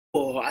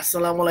Oh,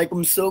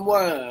 Assalamualaikum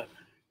semua.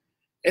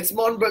 It's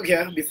Mont Berg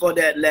here. Before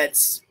that,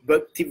 let's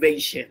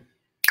bergtivation.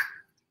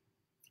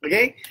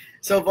 Okay?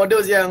 So for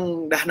those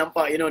yang dah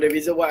nampak, the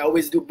reason why I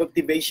always do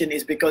bergtivation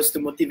is because to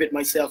motivate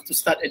myself to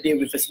start a day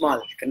with a smile.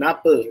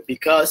 Kenapa?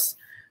 Because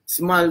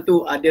smile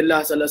tu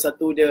adalah salah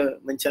satu dia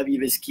mencari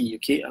rezeki.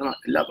 Okay?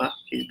 Gelap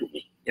Facebook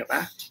ni. Yep,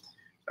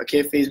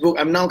 Okay, Facebook.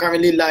 I'm now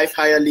currently live.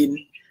 Hi, Alin.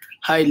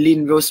 Hi,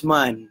 Lin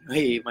Rosman.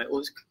 Hey, my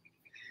old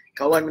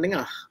kawan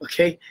mendengar.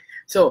 Okay?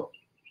 So,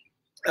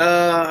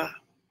 I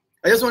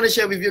just want to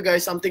share with you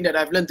guys something that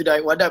I've learned today.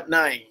 What up,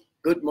 Nai?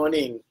 Good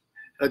morning.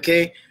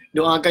 Okay,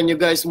 doakan you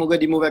guys semoga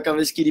dimurahkan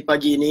rezeki di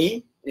pagi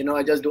ini.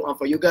 I just doa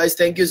for you guys.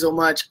 Thank you so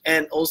much.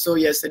 And also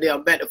yesterday I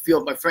met a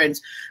few of my friends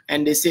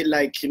and they said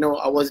like,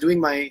 I was doing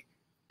my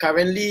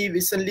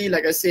recently,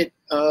 like I said,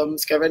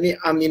 currently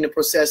I'm in the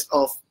process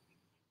of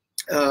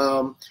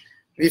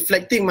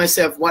reflecting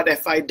myself. What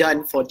have I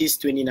done for this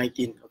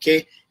 2019?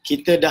 Okay,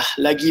 kita dah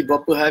lagi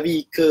berapa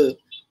hari ke?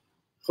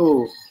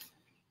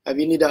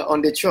 Hari ni dah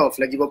on the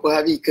 12th, lagi berapa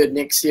hari ke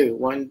next year?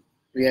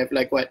 We have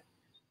like what?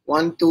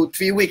 1 to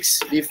 3 weeks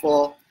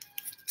before,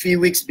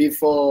 3 weeks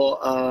before,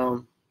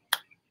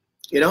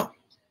 3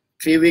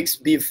 weeks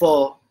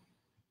before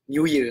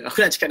New Year.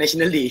 Aku nak cakap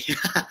National Day.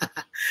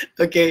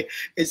 Okay,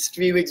 it's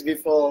 3 weeks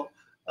before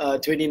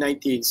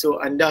 2019.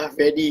 So anda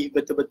ready,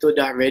 betul-betul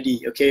dah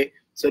ready, okay?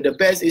 So the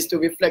best is to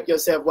reflect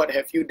yourself, what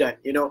have you done,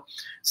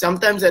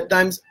 Sometimes at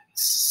times,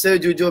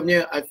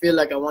 sejujurnya I feel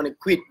like I want to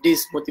quit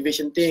this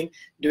motivation thing,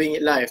 doing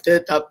it live.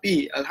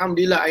 Tetapi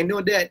Alhamdulillah, I know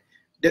that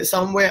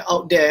somewhere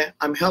out there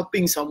I'm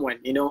helping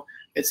someone.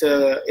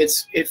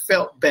 It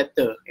felt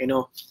better.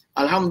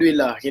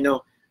 Alhamdulillah.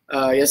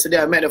 Yesterday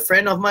I met a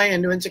friend of mine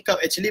and dia cakap,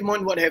 actually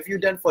Mon, what have you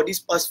done for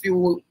these past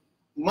few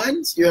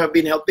months? You have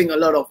been helping a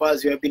lot of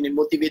us. You have been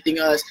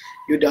motivating us.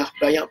 You dah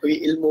banyak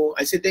beri ilmu.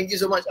 I say thank you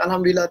so much.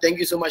 Alhamdulillah.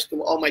 Thank you so much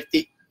to all my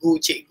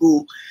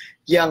cikgu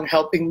yang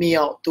helping me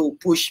out to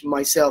push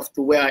myself to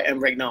where I am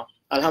right now.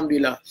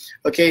 Alhamdulillah.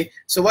 Okay,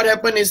 so what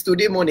happened is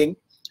today morning,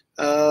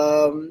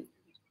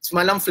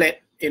 semalam flat,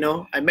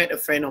 I met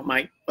a friend of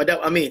mine.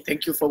 Wadab Amir,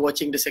 thank you for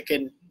watching the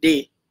second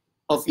day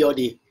of your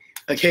day.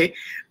 Okay,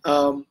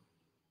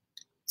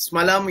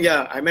 semalam,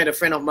 I met a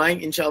friend of mine.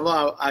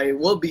 Inshallah, I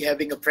will be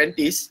having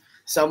apprentice,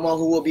 someone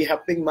who will be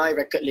helping my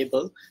record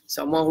label,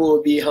 someone who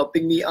will be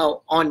helping me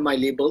out on my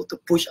label to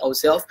push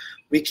ourselves.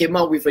 We came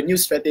out with a new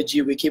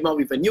strategy. We came out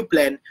with a new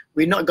plan.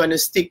 We're not going to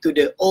stick to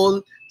the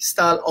old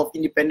style of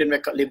independent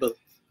record label.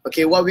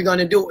 Okay, what we're going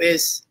to do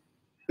is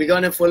we're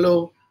going to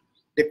follow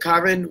the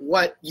current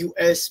what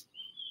US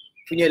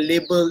punya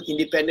label,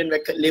 independent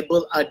record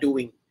label are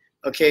doing.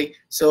 Okay,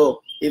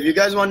 so if you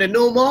guys want to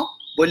know more,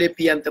 boleh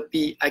pian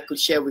tepi. I could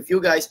share with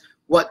you guys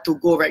what to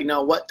go right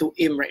now, what to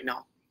aim right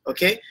now.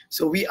 Okay,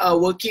 so we are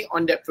working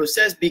on that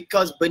process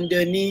because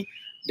benda ni,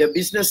 the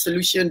business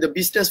solution, the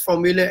business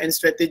formula and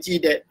strategy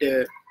that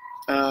the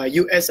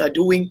US are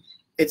doing,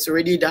 it's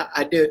already dah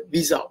ada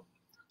result.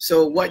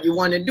 So what you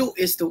want to do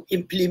is to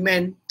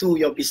implement to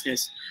your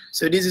business.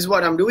 So this is what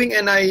I'm doing,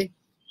 and I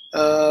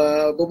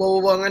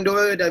berbual-bual dengan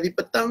dia dari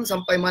petang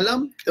sampai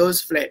malam,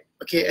 terus flat.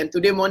 Okay, and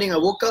today morning I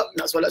woke up,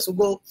 nak solat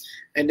subuh,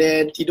 and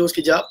then tidur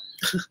sekejap.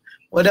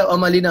 What up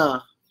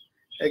Amalina?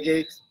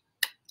 Okay,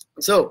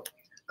 so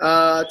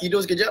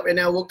tidur sekejap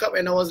and then I woke up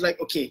and I was like,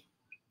 okay,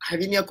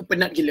 hari ni aku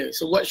penat gila.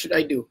 So what should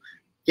I do?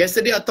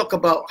 Yesterday I talk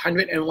about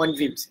 101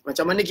 dreams.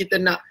 Macam mana kita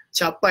nak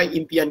capai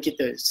impian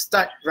kita.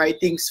 Start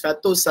writing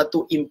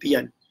 101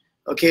 impian.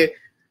 Okay,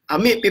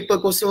 ambil paper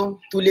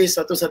kosong,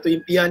 tulis satu-satu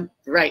impian,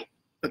 write.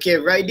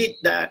 Okay, write it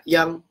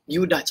yang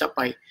you dah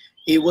capai.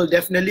 It will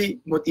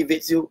definitely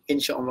motivate you,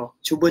 insyaAllah.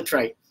 Cuba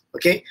try.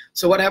 Okay,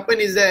 so what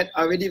happened is that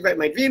I already write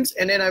my dreams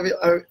and then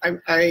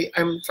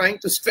I'm trying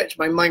to stretch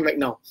my mind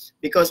right now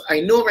because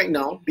I know right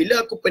now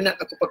bila aku penat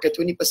aku pakai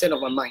 20%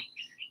 of my mind.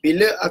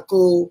 Bila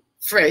aku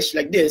fresh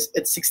like this,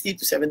 it's 60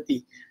 to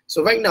 70.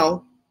 So right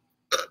now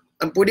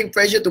I'm putting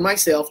pressure to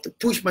myself to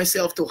push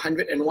myself to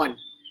 101.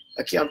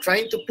 Okay, I'm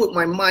trying to put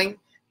my mind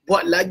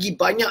buat lagi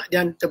banyak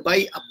dan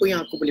terbaik apa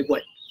yang aku boleh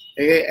buat.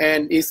 Okay,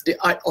 and it's the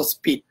art of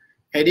speed.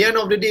 At the end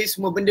of the day,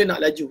 semua benda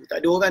nak laju.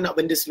 Tak ada orang nak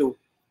benda slow.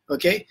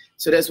 Okay,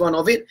 so that's one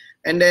of it.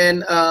 And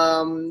then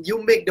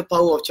you make the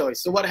power of choice.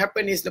 So what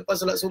happened is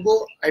lepas solat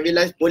subuh, I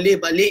realised boleh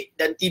balik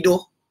dan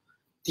tidur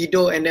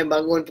and then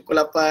bangun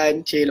pukul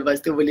 8, lepas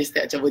tu boleh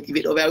start macam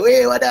motivate orang.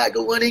 Wey, what up,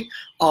 good morning.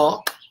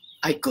 Or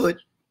I could,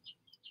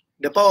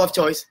 the power of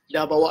choice,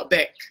 dah bawa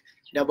back,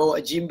 dah bawa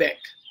gym back.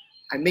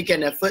 I make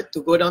an effort to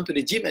go down to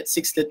the gym at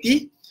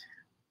 6:30,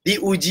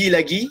 diuji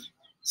lagi,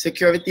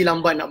 security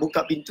lambat nak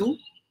buka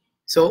pintu.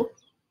 So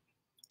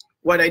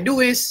what I do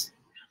is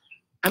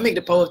I make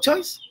the power of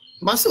choice,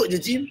 masuk je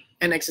gym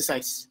and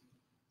exercise.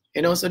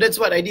 So that's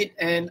what I did,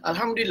 and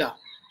Alhamdulillah.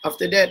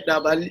 After that,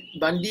 dah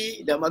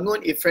mandi, dah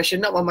bangun, it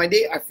freshen up on my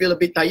day, I feel a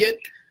bit tired,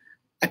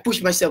 I push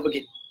myself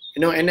again.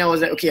 And then I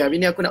was like, okay, hari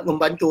ni aku nak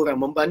membantu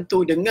orang,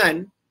 membantu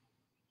dengan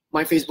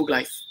my Facebook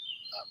live,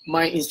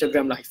 my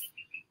Instagram live.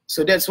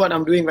 So that's what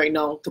I'm doing right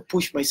now to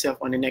push myself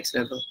on the next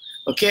level.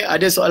 Okay,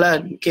 ada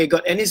soalan. Okay,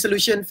 got any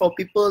solution for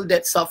people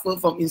that suffer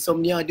from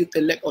insomnia due to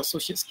lack of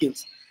social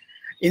skills?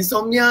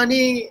 Insomnia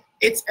ni,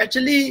 it's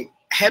actually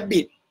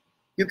habit.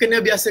 You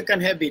kena biasakan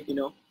habit, you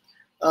know.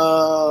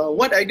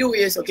 What I do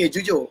is, okay,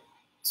 jujur.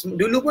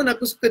 Dulu pun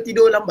aku suka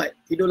tidur lambat.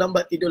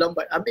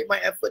 I make my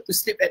effort to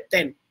sleep at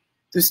 10,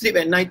 to sleep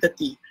at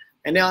 9:30.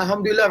 And then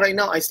alhamdulillah right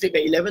now I sleep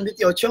at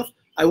 11:30 or 12,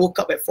 I woke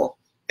up at 4.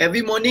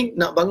 Every morning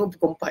nak bangun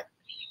pukul 4.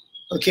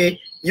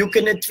 Okay, you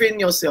kena train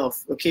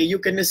yourself. Okay,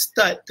 you kena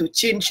start to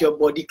change your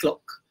body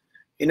clock.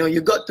 You know,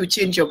 you got to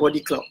change your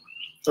body clock.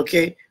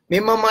 Okay,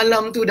 memang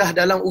malam tu dah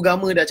dalam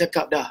agama dah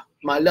cakap dah.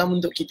 Malam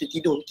untuk kita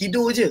tidur.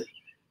 Tidur je.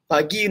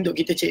 Pagi untuk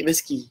kita cek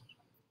rezeki.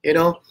 You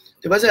know,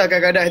 tu pasal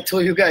kadang-kadang I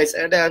told you guys,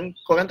 kadang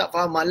korang tak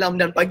faham malam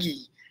dan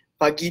pagi.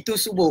 Pagi tu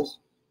subuh.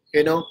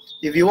 You know,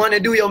 if you want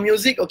to do your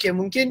music, okay,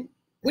 mungkin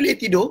boleh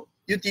tidur.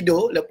 You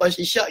tidur, lepas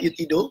isyak you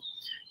tidur.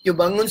 You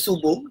bangun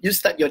subuh, you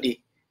start your day.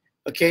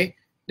 Okay,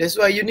 that's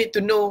why you need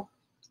to know,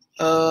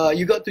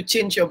 you got to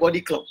change your body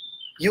clock.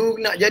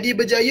 You nak jadi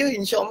berjaya,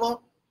 insyaAllah.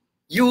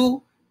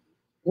 You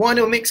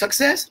want to make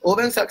success.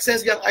 Orang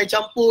sukses yang I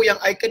campur,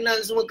 yang I kenal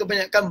semua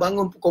kebanyakan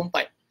bangun pukul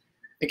 4.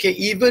 Okay,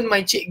 even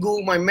my cikgu,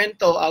 my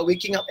mentor are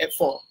waking up at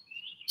 4.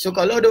 So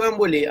kalau diorang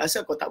boleh,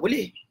 asal kau tak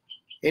boleh?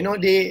 You know,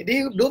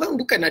 diorang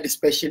bukan ada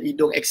special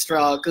hidung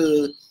extra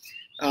ke,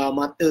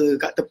 mata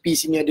kat tepi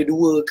sini ada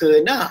 2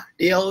 ke. Nah,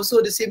 they are also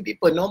the same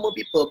people, normal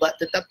people.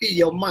 But tetapi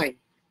your mind,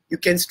 you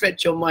can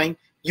stretch your mind,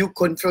 you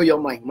control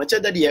your mind.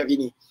 Macam tadi hari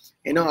ni.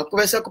 You know,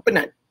 aku rasa aku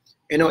penat.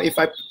 You know, if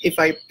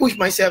I push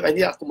myself,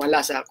 nanti aku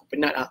malas lah, aku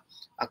penat lah,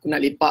 aku nak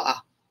lepak lah.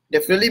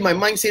 Definitely my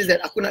mind says that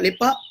aku nak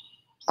lepak,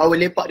 I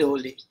will lepak the whole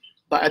day.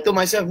 But I told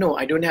myself, no,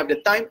 I don't have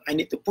the time. I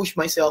need to push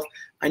myself.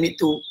 I need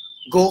to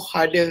go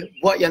harder.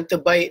 Buat yang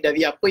terbaik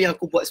dari apa yang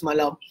aku buat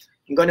semalam.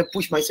 I'm gonna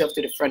push myself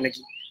to the front lagi.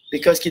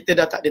 Because kita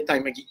dah tak ada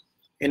time lagi.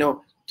 You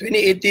know,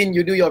 2018,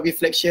 you do your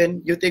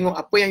reflection. You tengok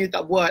apa yang you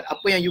tak buat,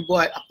 apa yang you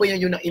buat, apa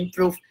yang you nak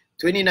improve.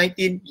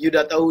 2019, you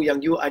dah tahu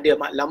yang you ada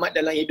matlamat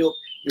dalam hidup.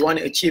 You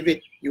want to achieve it.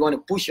 You want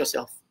to push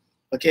yourself.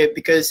 Okay,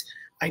 because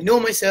I know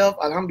myself,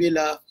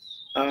 alhamdulillah,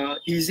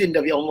 izin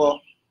dari Allah.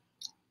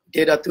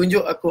 Dia dah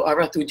tunjuk aku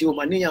arah tuju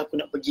mana yang aku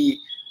nak pergi.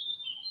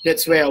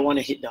 That's where I want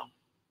to hit down.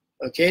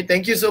 Okay,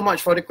 thank you so much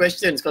for the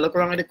questions. Kalau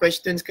korang ada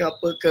questions ke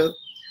apa ke,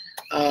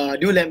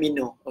 do let me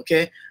know.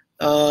 Okay,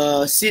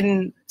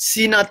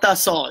 Sinata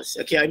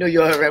Sauce. Okay, I know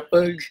you're a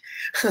rapper.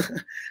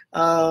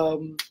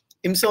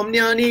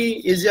 Insomnia ni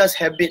is just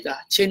habit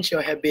lah. Change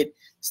your habit.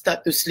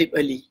 Start to sleep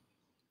early.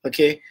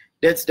 Okay,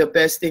 that's the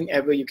best thing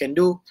ever you can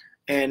do.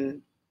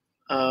 And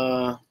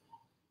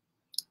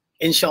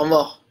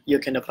inshallah,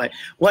 you can apply.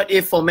 What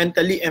if for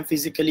mentally and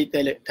physically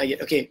tired?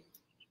 Okay,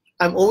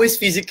 I'm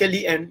always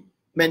physically and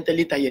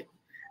mentally tired.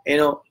 You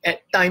know,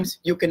 at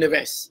times you can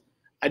rest.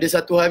 Ada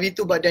satu hari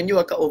tu badan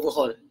you akan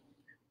overhaul.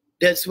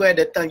 That's where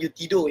the time you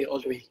tidur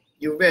all the way.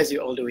 You rest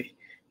all the way.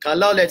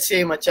 Kalau let's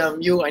say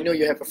macam you, I know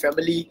you have a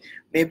family,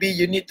 maybe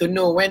you need to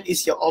know when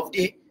is your off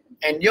day.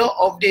 And your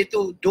off day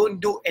tu,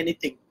 don't do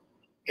anything.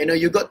 You know,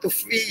 you got to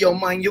free your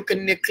mind, you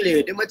kena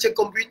clear. Dia macam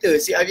komputer,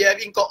 si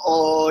hari-hari kau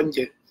on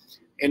je.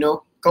 You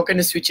know, kau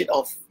kena switch it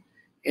off.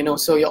 You know,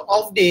 so your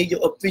off day,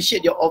 you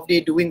appreciate your off day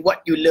doing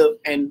what you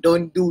love and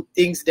don't do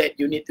things that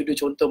you need to do.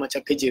 Contoh macam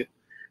kerja.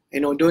 You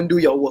know, don't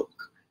do your work.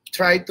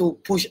 Try to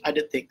push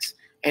other things.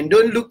 And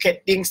don't look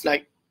at things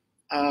like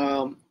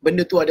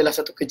benda tu adalah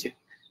satu kerja.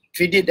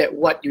 Treat it that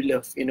what you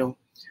love, you know.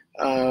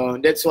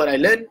 That's what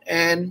I learned.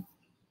 And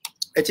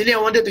actually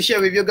I wanted to share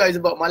with you guys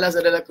about malas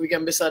adalah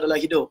kerugian besar dalam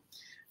hidup.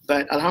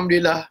 But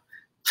alhamdulillah,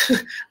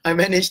 I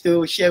managed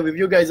to share with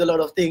you guys a lot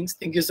of things.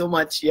 Thank you so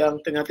much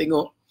yang tengah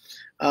tengok.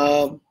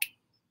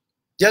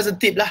 Just a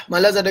tip lah,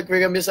 malas ada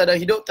kerugian besar dalam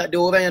hidup. Tak ada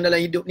orang yang dalam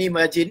hidup ni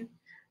rajin.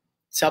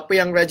 Siapa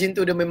yang rajin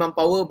tu dia memang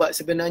power, but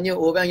sebenarnya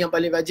orang yang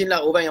paling rajin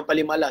lah orang yang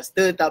paling malas.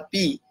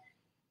 Tetapi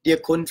dia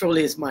control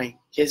his mind.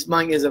 His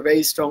mind is a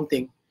very strong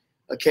thing.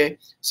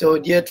 Okay, so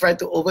dia try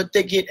to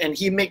overtake it and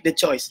he make the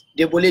choice.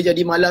 Dia boleh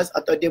jadi malas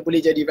atau dia boleh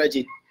jadi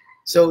rajin.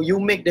 So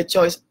you make the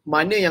choice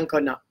mana yang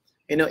kau nak.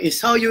 You know, it's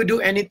how you do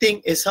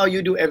anything, it's how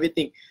you do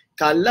everything.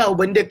 Kalau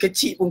benda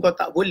kecil pun kau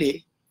tak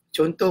boleh,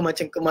 contoh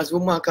macam kemas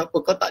rumah ke apa,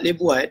 kau tak boleh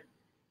buat,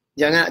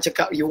 jangan nak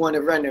cakap you want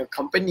to run a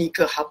company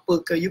ke apa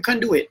ke, you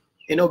can't do it.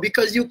 You know,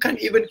 because you can't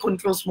even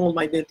control small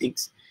minor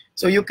things.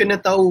 So you kena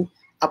tahu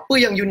apa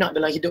yang you nak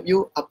dalam hidup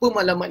you, apa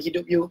matlamat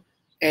hidup you,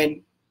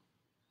 and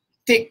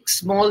take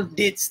small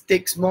deeds,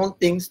 take small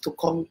things to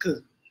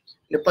conquer.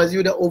 Lepas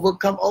you dah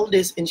overcome all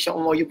this,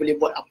 insyaAllah you boleh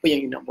buat apa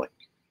yang you nak buat.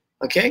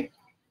 Okay?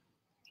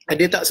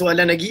 Ada tak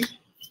soalan lagi?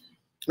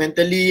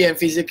 Mentally and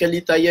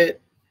physically tired.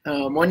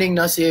 Morning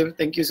Nasir,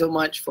 thank you so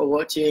much for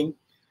watching.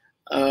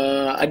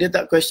 Ada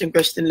tak question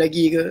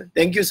lagi ke?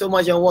 Thank you so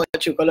much yang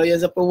watch. Kalau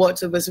yang siapa watch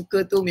siapa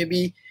suka tu,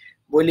 maybe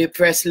boleh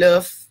press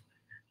love.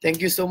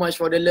 Thank you so much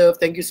for the love.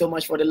 Thank you so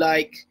much for the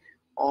like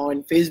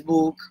on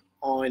Facebook,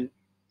 on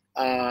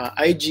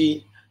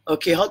IG.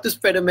 Okay, how to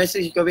spread a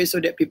message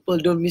so that people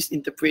don't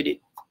misinterpret it.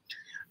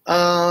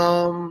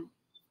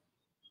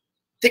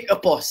 Take a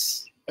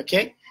pause.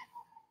 Okay,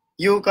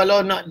 You kalau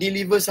nak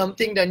deliver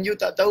something dan you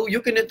tak tahu, you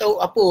kena tahu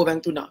apa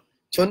orang tu nak.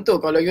 Contoh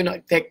kalau you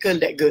nak tackle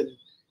that girl,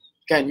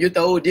 kan, you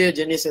tahu dia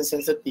jenis yang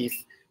sensitif.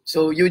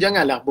 So you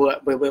janganlah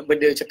buat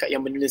benda cakap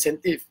yang benda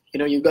sensitif.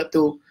 You know, you got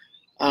to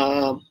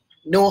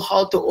know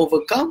how to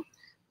overcome.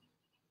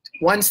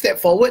 One step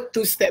forward,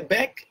 two step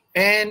back,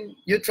 and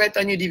you try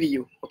tanya diri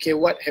you. Okay,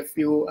 what have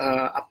you,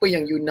 apa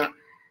yang you nak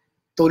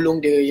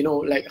tolong dia, you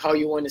know, like how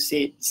you want to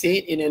say it.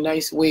 Say it in a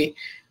nice way.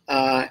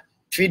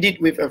 Treat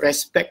it with a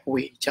respect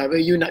way. Cara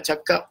you nak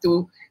cakap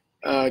tu,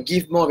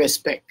 give more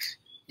respect.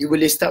 You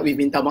boleh start with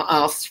minta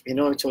maaf, you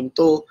know,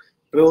 contoh,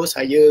 bro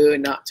saya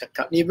nak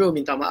cakap ni bro,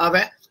 minta maaf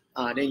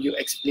then you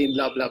explain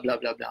blah blah blah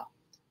blah blah.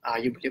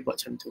 You boleh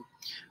buat macam tu.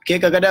 Okay,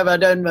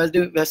 kadang-kadang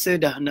badan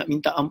rasa dah nak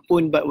minta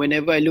ampun, but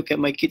whenever I look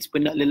at my kids,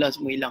 penat, lelah,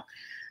 semua hilang.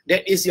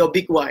 That is your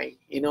big why,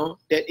 you know,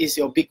 that is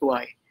your big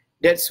why.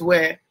 That's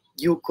where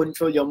you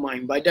control your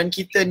mind. Badan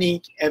kita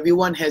ni,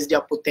 everyone has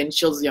their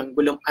potentials yang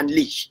belum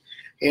unleash.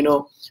 You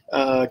know,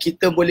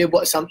 kita boleh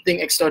buat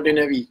something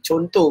extraordinary.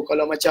 Contoh,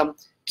 kalau macam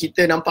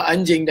kita nampak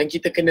anjing dan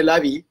kita kena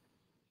lari,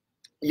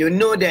 you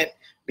know that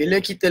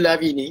bila kita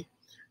lari ni,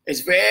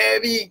 it's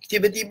very,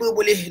 tiba-tiba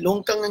boleh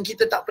longkang yang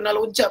kita tak pernah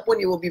loncat pun,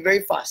 it will be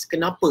very fast.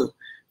 Kenapa?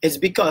 It's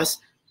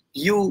because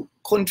you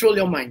control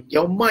your mind.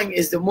 Your mind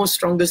is the most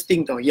strongest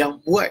thing tau,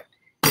 yang buat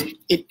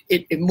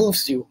it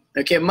moves you.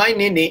 Okay, my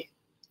nenek,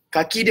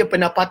 kaki dia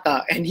pernah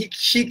patah and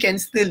she can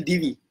still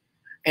diri.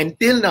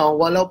 Until now,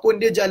 walaupun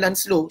dia jalan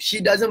slow,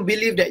 she doesn't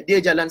believe that dia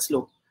jalan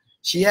slow.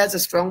 She has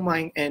a strong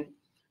mind and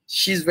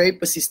she's very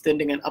persistent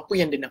dengan apa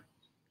yang dia nak.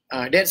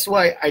 That's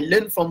why I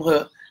learned from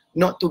her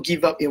not to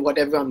give up in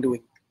whatever I'm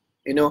doing.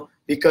 You know,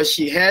 because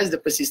she has the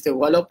persistence.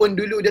 Walaupun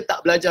dulu dia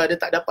tak belajar, dia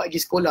tak dapat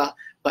pergi sekolah,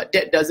 but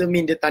that doesn't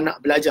mean dia tak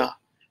nak belajar.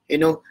 You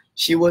know,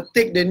 she will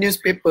take the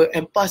newspaper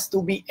and pass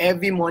to me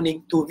every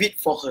morning to read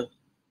for her.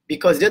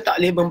 Because dia tak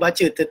boleh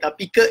membaca,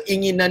 tetapi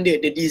keinginan dia,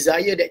 the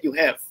desire that you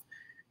have,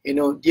 you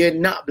know, dia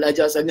nak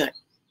belajar sangat.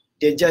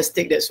 Dia just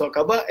take that surat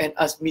khabar and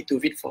ask me to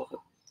read for her.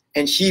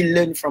 And she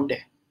learn from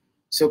there.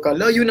 So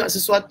kalau you nak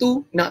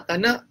sesuatu, nak tak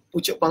nak,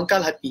 pucuk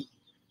pangkal hati.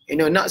 You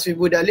know, nak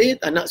seribu dalih,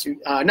 tak nak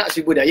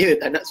seribu daya,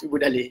 tak nak seribu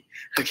dalih.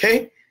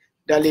 Okay?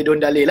 Dalih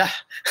don dalih lah.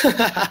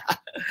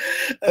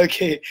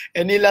 Okay,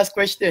 any last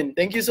question?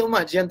 Thank you so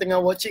much yang tengah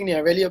watching ni.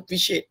 I really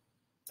appreciate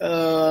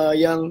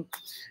yang,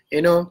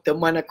 you know,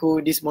 teman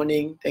aku this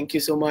morning. Thank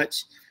you so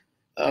much.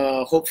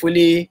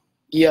 Hopefully,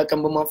 ia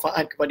akan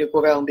bermanfaat kepada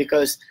korang,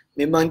 because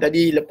memang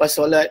tadi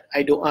lepas solat,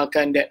 I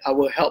doakan that I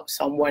will help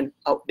someone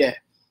out there.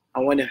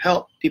 I want to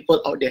help people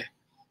out there.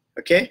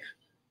 Okay?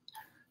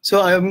 So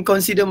I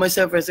consider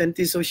myself as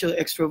anti-social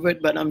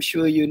extrovert, but I'm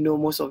sure you know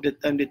most of the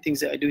time the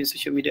things that I do in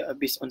social media are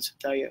based on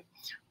satire.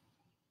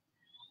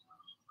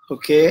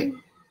 Okay.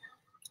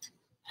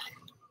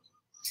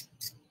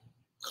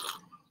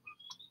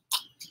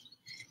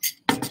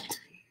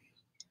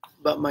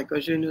 But my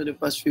question in the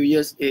past few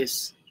years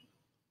is,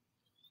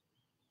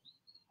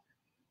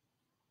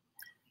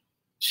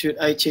 should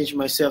I change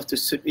myself to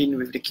suit in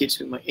with the kids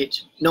with my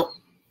age? No.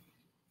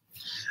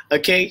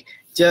 Okay,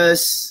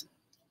 just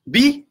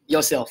be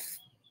yourself.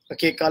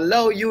 Okay,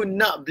 kalau you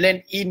nak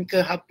blend in ke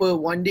apa,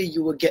 one day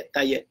you will get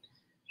tired.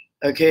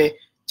 Okay,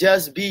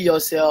 just be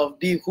yourself,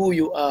 be who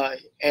you are.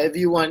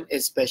 Everyone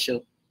is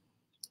special.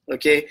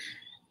 Okay,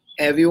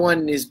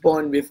 everyone is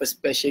born with a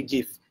special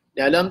gift.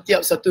 Dalam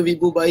tiap 1,000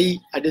 bayi,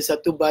 ada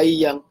satu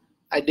bayi yang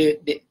ada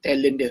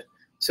talent dia.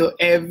 So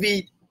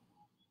every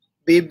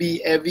baby,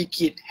 every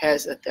kid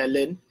has a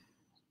talent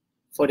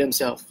for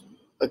themselves.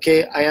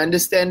 Okay, I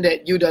understand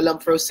that you dalam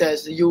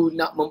proses, you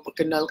nak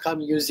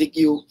memperkenalkan music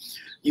you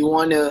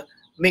want to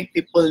make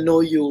people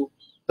know you,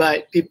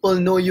 but people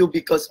know you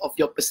because of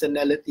your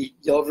personality.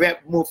 Your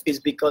rap move is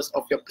because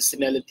of your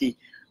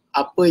personality.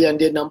 Apa yang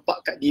dia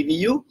nampak kat diri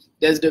you,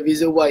 that's the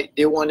reason why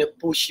they want to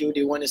push you,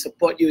 they want to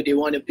support you, they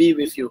want to be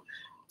with you.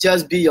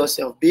 Just be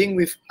yourself. Being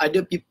with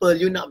other people,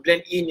 you not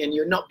blend in and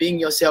you're not being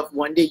yourself,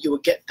 one day you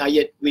will get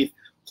tired with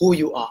who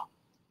you are.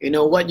 You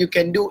know, what you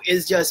can do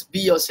is just be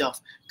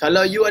yourself.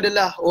 Kalau you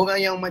adalah orang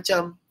yang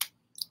macam,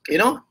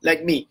 you know,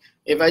 like me.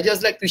 If I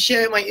just like to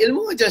share my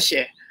ilmu, I just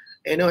share.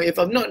 You know,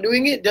 if I'm not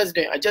doing it,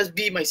 I just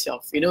be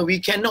myself. You know, we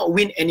cannot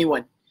win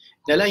anyone.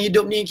 Dalam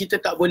hidup ni, kita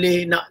tak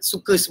boleh nak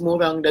suka semua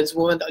orang dan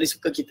semua orang tak boleh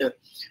suka kita.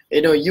 You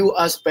know, you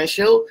are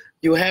special.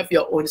 You have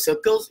your own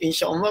circles.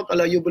 InsyaAllah,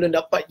 kalau you belum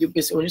dapat your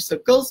own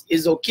circles,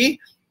 is okay.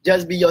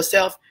 Just be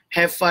yourself.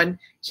 Have fun.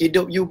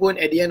 Hidup you pun,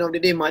 at the end of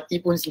the day, mati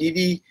pun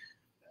sendiri.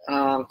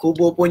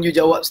 Kubur pun you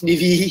jawab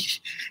sendiri.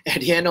 At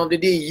the end of the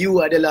day,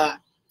 you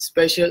adalah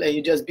special and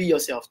you just be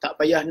yourself.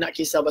 Tak payah nak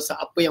kisah pasal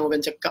apa yang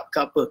orang cakap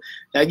ke apa.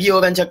 Lagi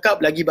orang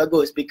cakap, lagi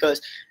bagus, because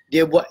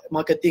dia buat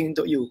marketing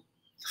untuk you.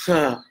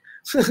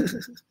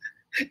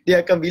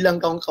 Dia akan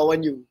bilang kawan-kawan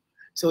you.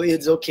 So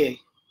it's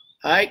okay.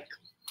 Alright.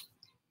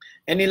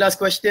 Any last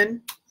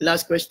question?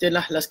 Last question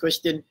lah, last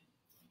question.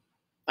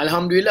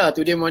 Alhamdulillah,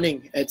 today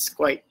morning, it's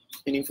quite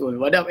meaningful.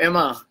 What up,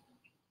 Emma?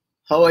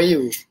 How are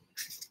you?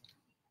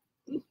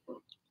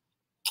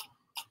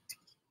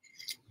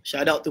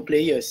 Shout out to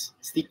players.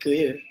 Sticker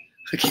je.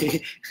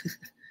 Okay.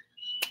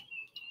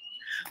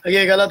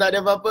 Okay, kalau tak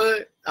ada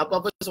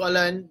apa-apa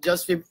soalan,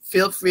 just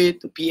feel free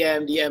to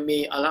PM, DM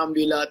me.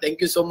 Alhamdulillah, thank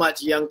you so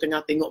much yang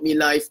tengah tengok me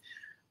live.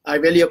 I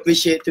really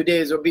appreciate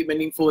today is a bit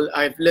meaningful.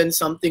 I've learned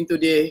something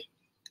today.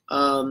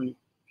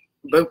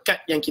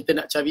 Berkat yang kita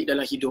nak cari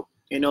dalam hidup.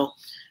 You know,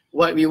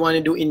 what we want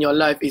to do in your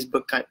life is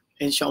berkat.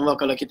 InsyaAllah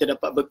kalau kita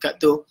dapat berkat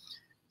tu,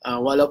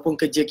 walaupun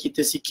kerja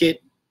kita sikit,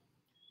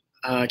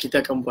 kita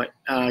akan buat.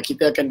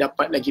 Kita akan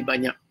dapat lagi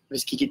banyak.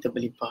 Rezeki kita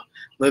berlimpah.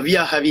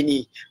 Berbiah hari ni.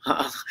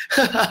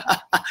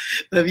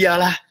 Berbiah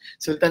lah.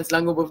 Sultan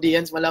Selangor birthday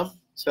kan semalam.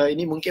 So hari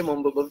ni mungkin mau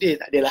birthday,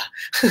 tak adalah.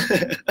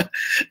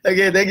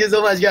 Okay, thank you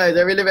so much guys.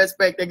 I really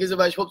respect. Thank you so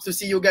much. Hope to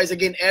see you guys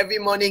again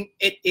every morning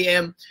 8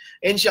 AM.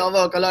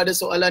 InsyaAllah kalau ada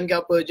soalan ke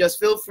apa, just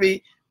feel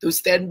free to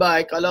stand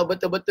by. Kalau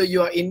betul-betul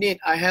you are in need,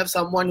 I have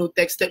someone who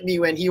texted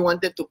me when he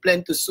wanted to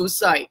plan to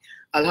suicide.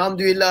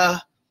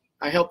 Alhamdulillah,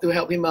 I help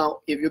him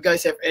out. If you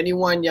guys have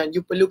anyone yang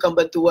you perlukan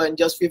bantuan,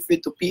 just feel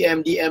free to PM,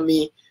 DM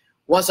me.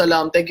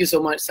 Wassalam. Thank you so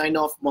much. Sign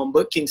off, Mont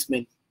Berg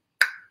Kingsman.